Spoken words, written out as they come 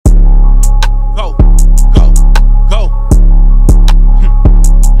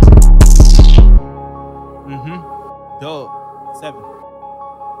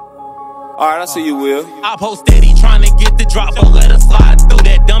I see you, Will. I post steady trying to get the drop, so let her slide through.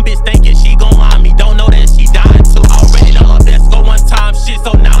 That dumb bitch thinking she gon' line me, don't know that she dying too. Already know her best go one time shit,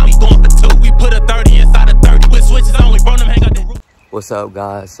 so now we going for 2. We put a 30 inside a 30 with switches only, bro, them hang out the roof. What's up,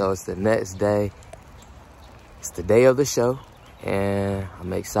 guys? So it's the next day. It's the day of the show, and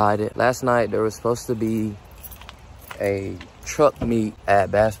I'm excited. Last night there was supposed to be a truck meet at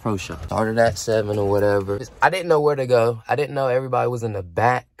Bass Pro Shop. Started at 7 or whatever. I didn't know where to go. I didn't know everybody was in the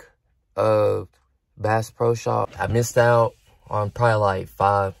back of Bass Pro Shop. I missed out on probably like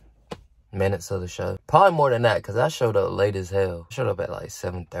 5 minutes of the show. Probably more than that, because I showed up late as hell. I showed up at like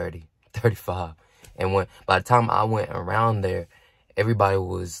 7:30, 35. And by the time I went around there, everybody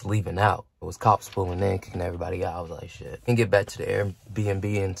was leaving out. It was cops pulling in, kicking everybody out. I was like, shit. Didn't get back to the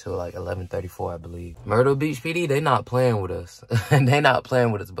Airbnb until like 11:34, I believe. Myrtle Beach PD, they not playing with us. They not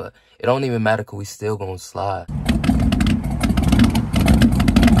playing with us, but it don't even matter because we still gonna slide.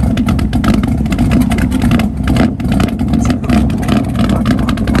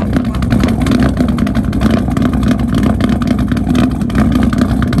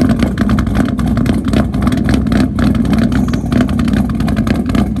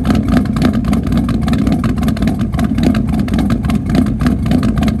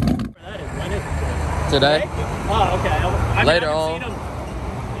 Today? Oh, okay. Later on.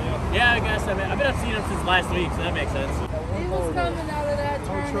 Yeah, I guess. I bet I've seen him since last week, so that makes sense. He was coming out of that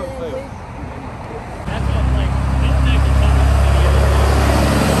tournament. That's what, like, don't take the total video.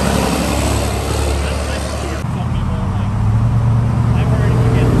 That's nice to hear some people, like, I've heard it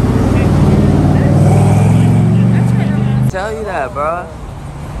again. Tell you that, bro.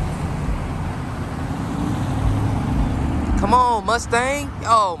 Come on, Mustang.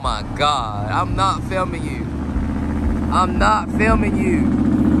 Oh my God. I'm not filming you. I'm not filming you.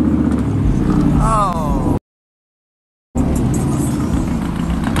 Oh.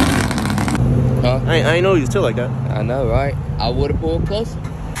 Huh? I ain't know you was still like that. I know, right? I would have pulled closer.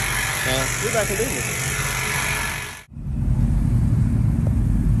 We're back in business.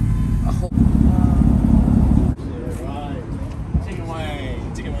 Oh. Right. Chicken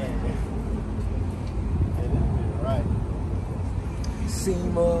wing. Chicken wing. Right.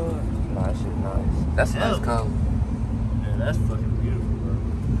 SEMA. Nice shit, nice. That's a nice color. Yeah, that's fucking beautiful,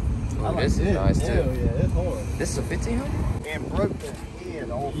 bro. Oh, this is nice too. Hell yeah, it's hard. This is a 1500? And broke the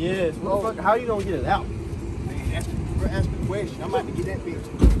head off. Yes, motherfucker. How you gonna get it out? Man, ask the question. I'm about to get that bitch.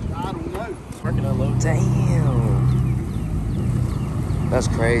 I don't know. Working on low. Damn. That's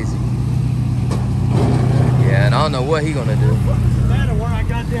crazy. Yeah, and I don't know what he gonna do. No matter where I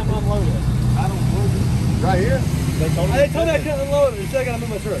goddamn unload it. I don't know. Right here? They told me I couldn't unload it. They said I gotta move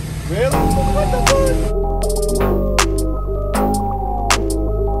my truck. Really? What the fuck?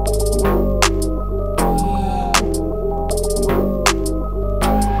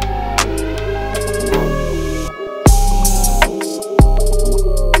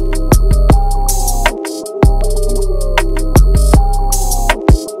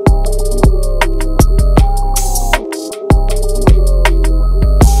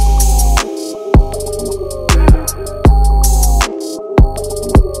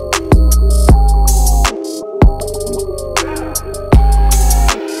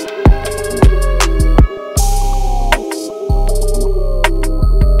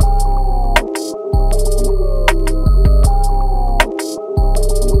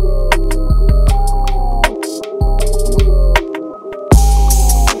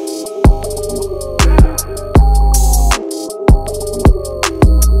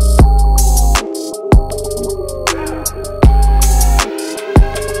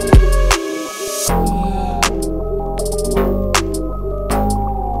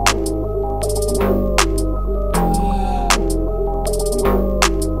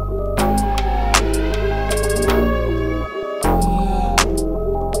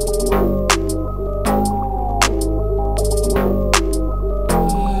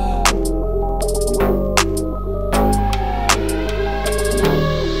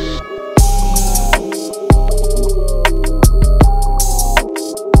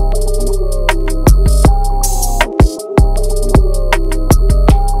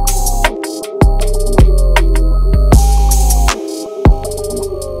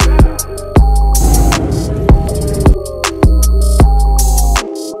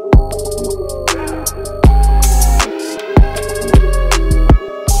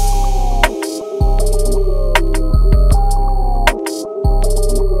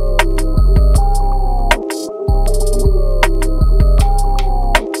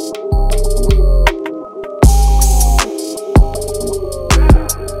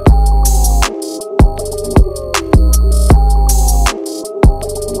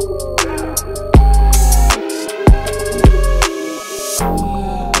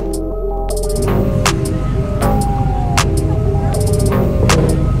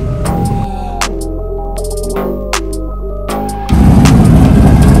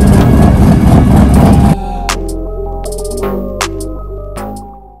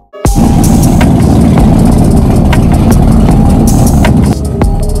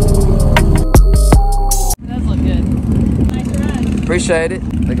 Appreciate it.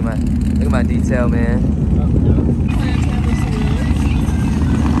 Look at my detail, man.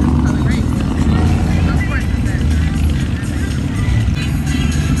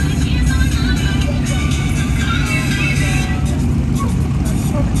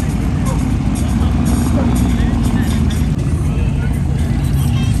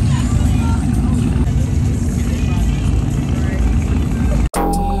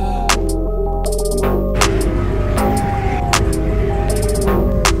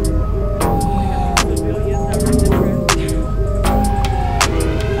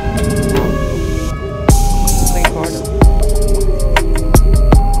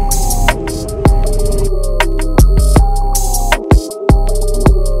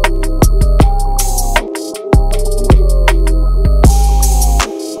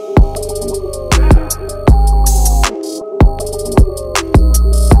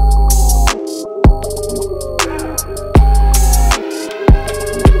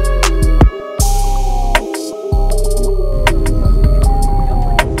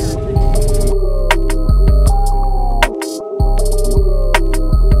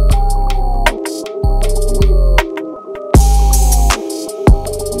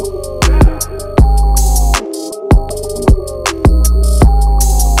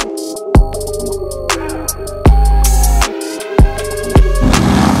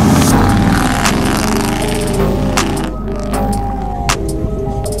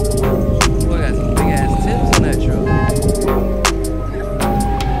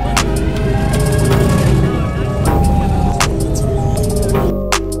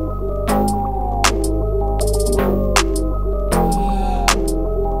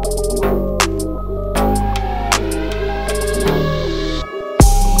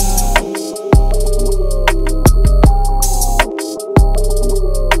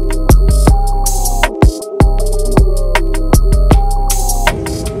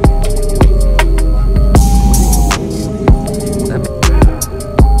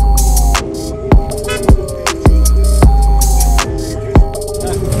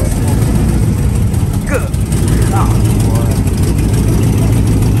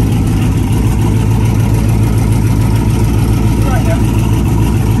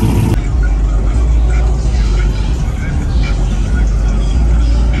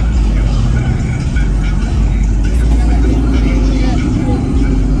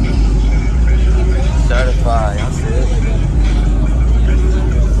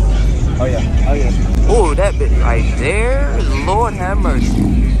 Oh, that bit right there. Lord have mercy.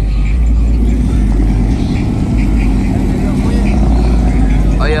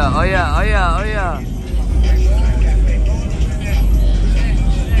 Oh yeah, oh yeah, oh yeah, oh yeah.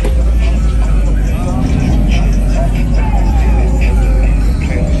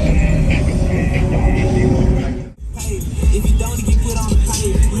 If you don't get put on the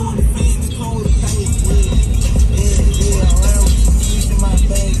page, you want to feel the cold page. Yeah, my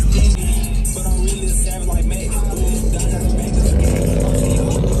bags, but I'm really a savage like me.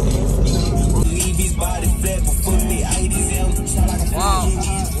 Leave his body flat before me. I eat his L's, shot like a wow,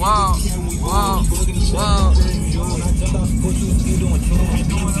 wow, wow, wow.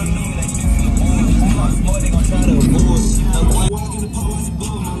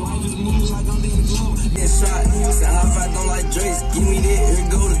 Don't like Drake's, give me that, here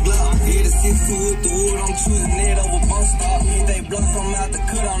go the Glock. Hit a 6 with the wood, I'm choosing it over bump stop. They block from out the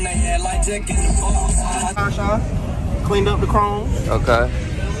cut on their head like Jack in the box. Cleaned up the chrome. Okay.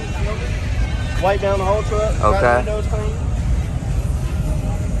 Wipe down the whole truck. Okay. Windows clean.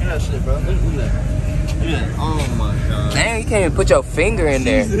 Look at that shit, bro. Look at that. Look at that. Oh my god. Dang, you can't even put your finger in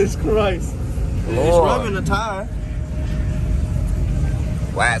there. Jesus Christ. Lord. It's rubbing the tire.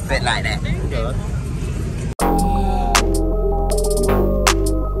 Why it fit like that? Okay.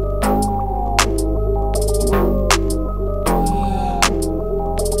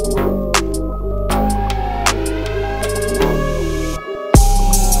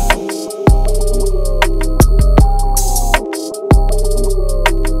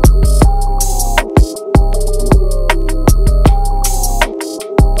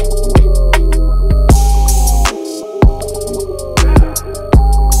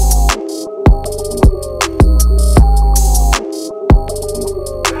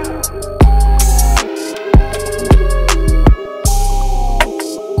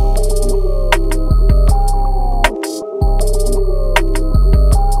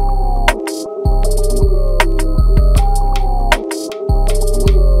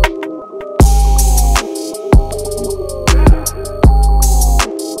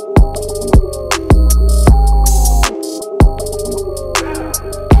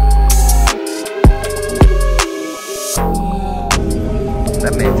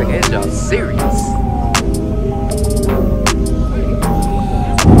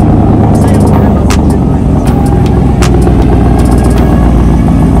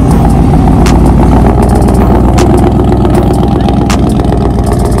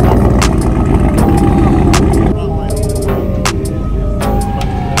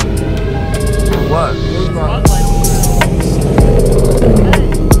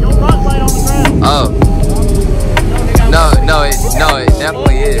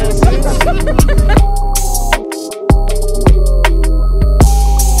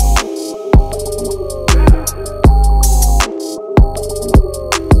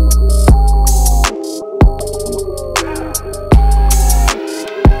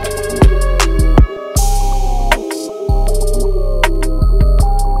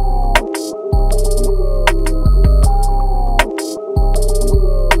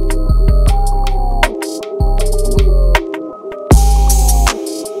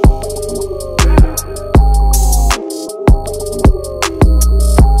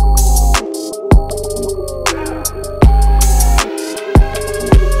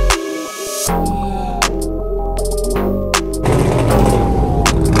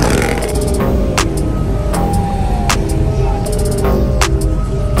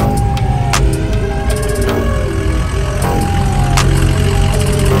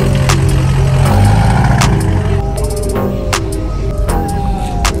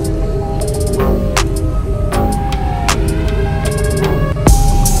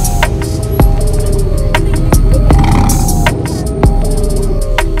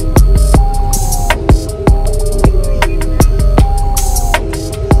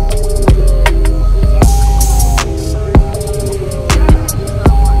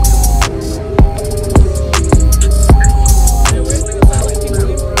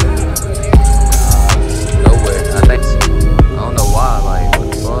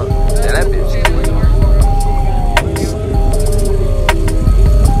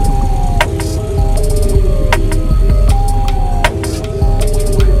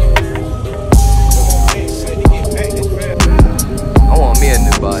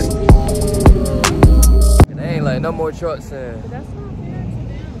 saying? But that's not fair to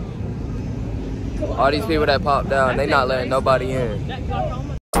them. All these people that popped down, they not letting nobody in.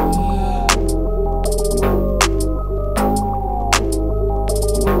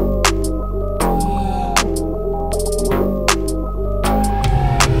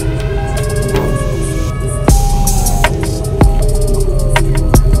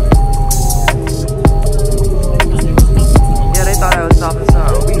 Yeah, they thought I was stopping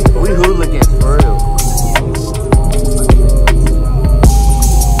sign. We hooligans for real.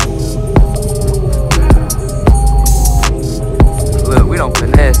 Look, we don't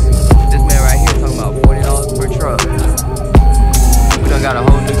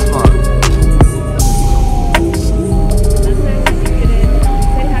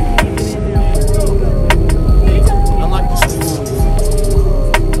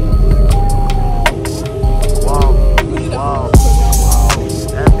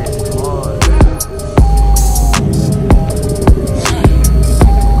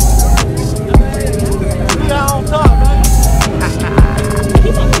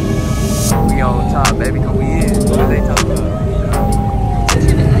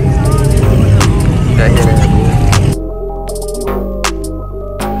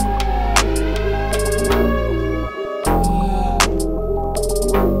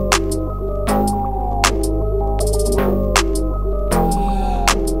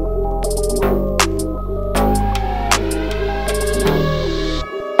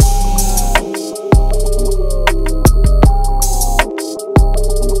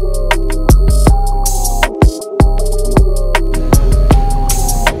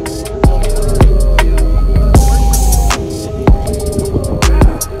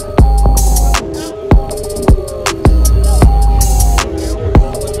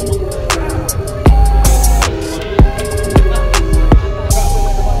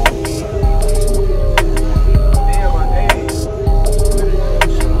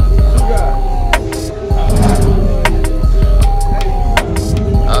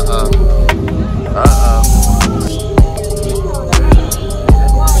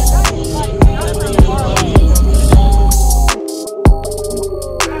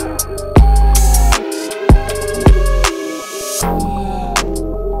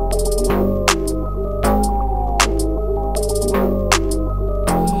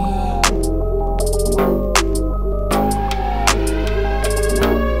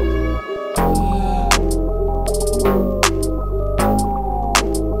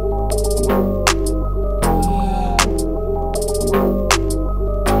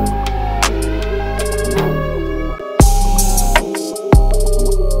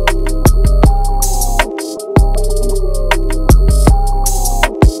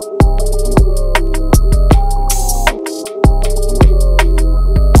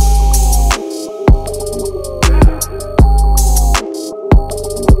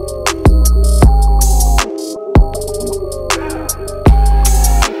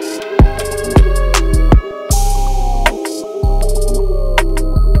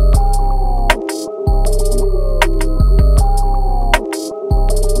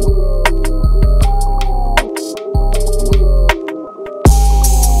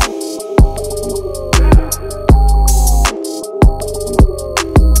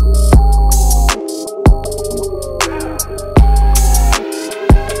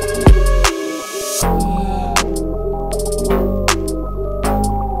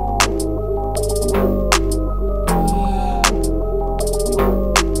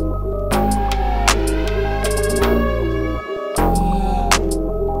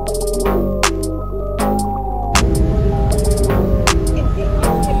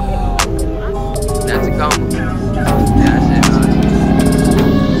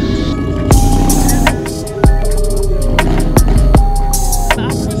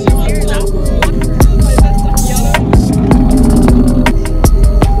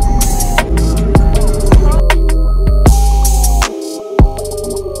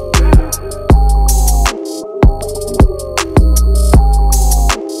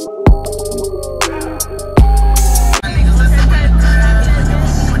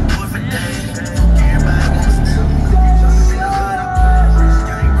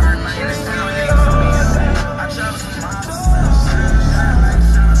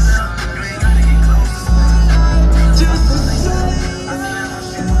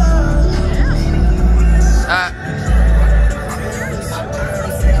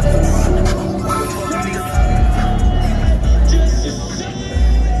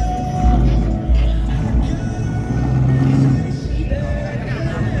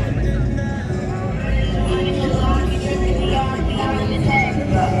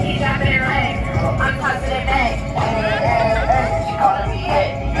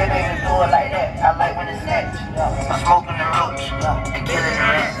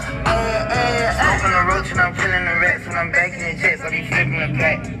smoking a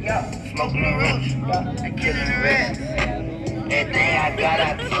crack, smoking a roach, and killing the rats. Everything I got,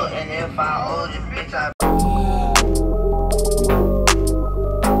 I took, and if I owe you, bitch, I.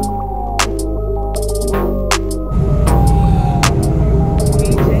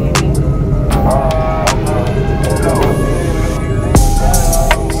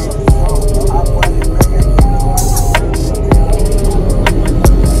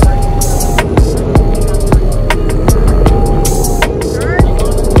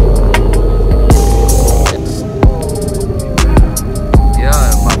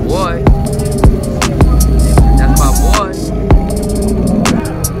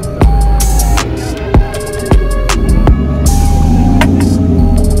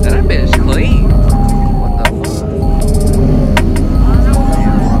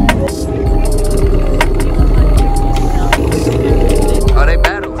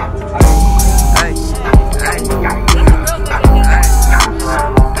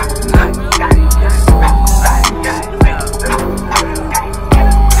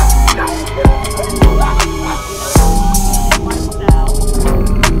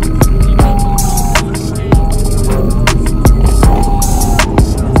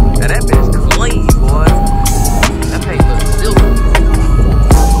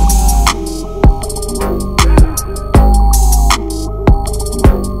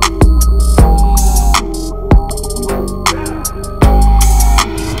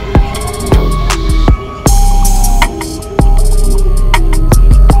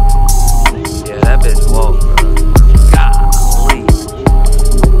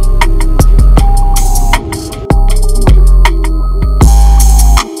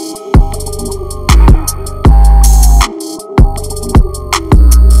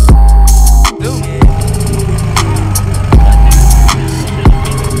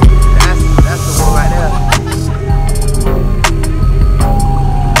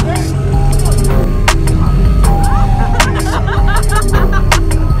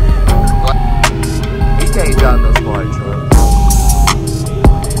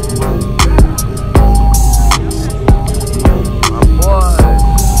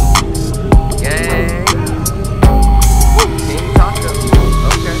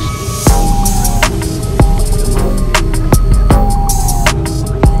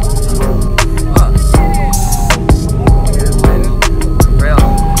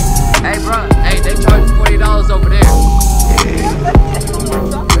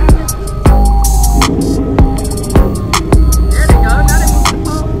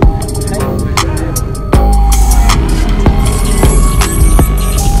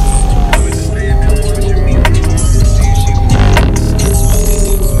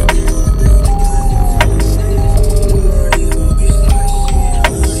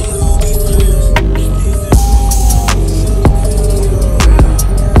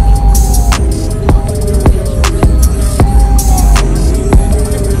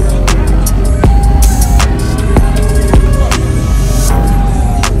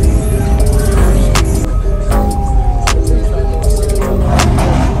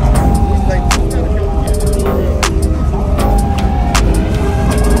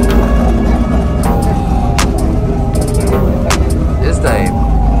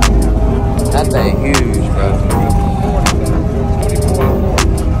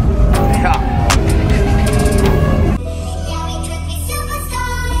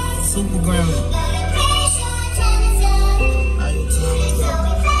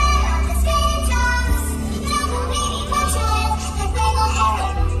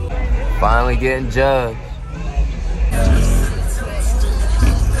 Finally getting judged.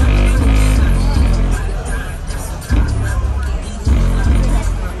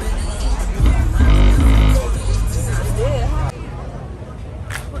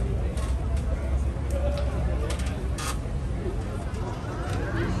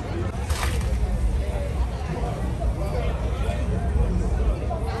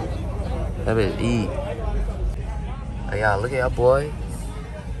 That bitch eat. Oh, y'all, look at y'all boy.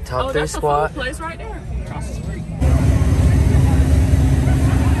 Top 3 squad. That's the food place right there. Across the street.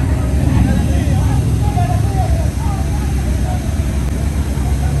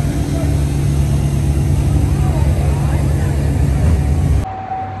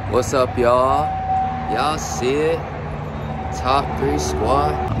 What's up, y'all? Y'all see it? Top 3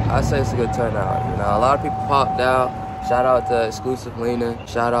 squad. I say it's a good turnout. You know, a lot of people popped out. Shout out to Exclusive Leanin.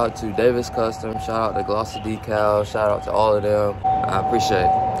 Shout out to Davis Custom. Shout out to Glossy Decal. Shout out to all of them. I appreciate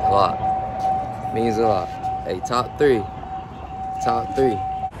it a lot. Means a lot. Hey, top 3. Top 3.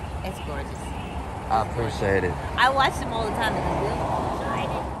 It's gorgeous. I appreciate it. I watch them all the time in the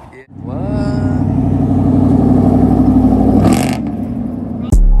field. What?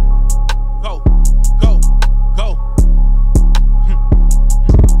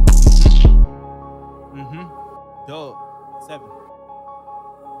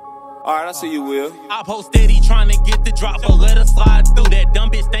 I see you, Will. I post steady trying to get the drop, so let her slide through. That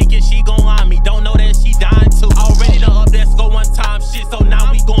dumb bitch thinking she gon' lie me. Don't know that she dying too. Already done up that score one time shit, so now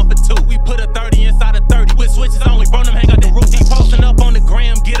we going for two. We put a 30 inside a 30 with switches on. We bro them hang out the roof. He posting up on the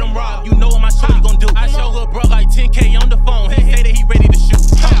gram, get him robbed. You know what my shorty gon' do. I show little bro like 10K on the phone. He say that he ready to shoot.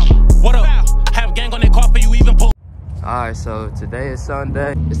 What up? Have gang on that car for you even pull. Alright, so today is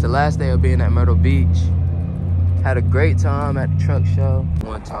Sunday. It's the last day of being at Myrtle Beach. Had a great time at the truck show.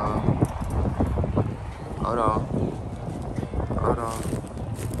 One time. Hold on. Hold on.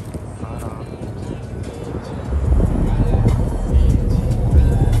 Hold on.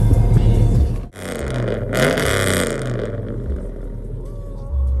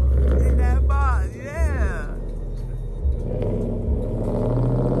 In that box, yeah.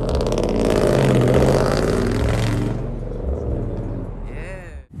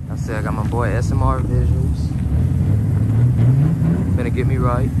 I said I got my boy SMR Visuals. Gonna get me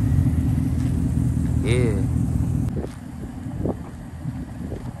right. Yeah.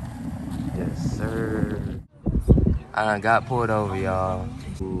 Yes, sir. I done got pulled over, y'all.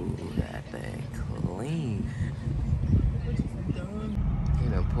 Ooh, that thing clean. He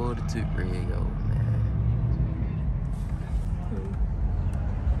done pulled the toot rig over, man.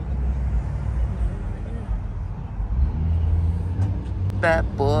 Fat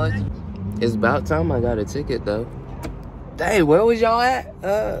boy. It's about time I got a ticket, though. Dang, where was y'all at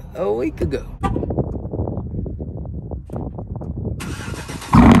a week ago?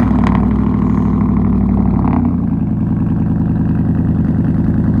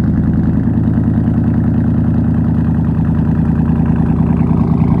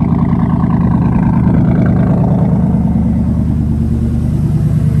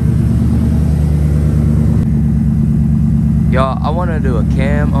 Y'all, I want to do a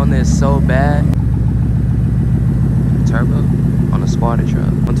cam on this so bad. Turbo on a Sparta truck,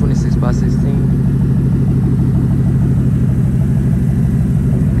 126x16,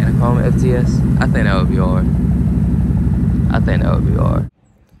 and a Chrome FTS. I think that would be hard. I think that would be hard.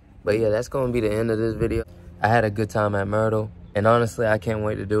 But yeah, that's gonna be the end of this video. I had a good time at Myrtle, and honestly, I can't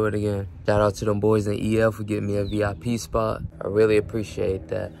wait to do it again. Shout out to them boys in EL for getting me a VIP spot. I really appreciate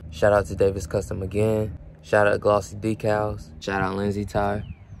that. Shout out to Davis Custom again. Shout out Glossy Decals. Shout out Lindsey Tire.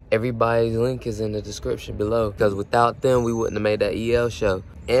 Everybody's link is in the description below, because without them, we wouldn't have made that EL show,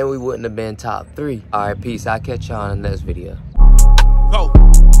 and we wouldn't have been top 3. All right, peace. I'll catch y'all in the next video. Go,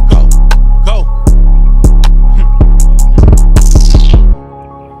 go, go.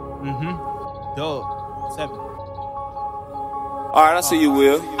 Dog, 7. All right, I see you,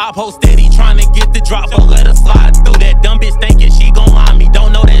 Will. I post steady trying to get the drop, so let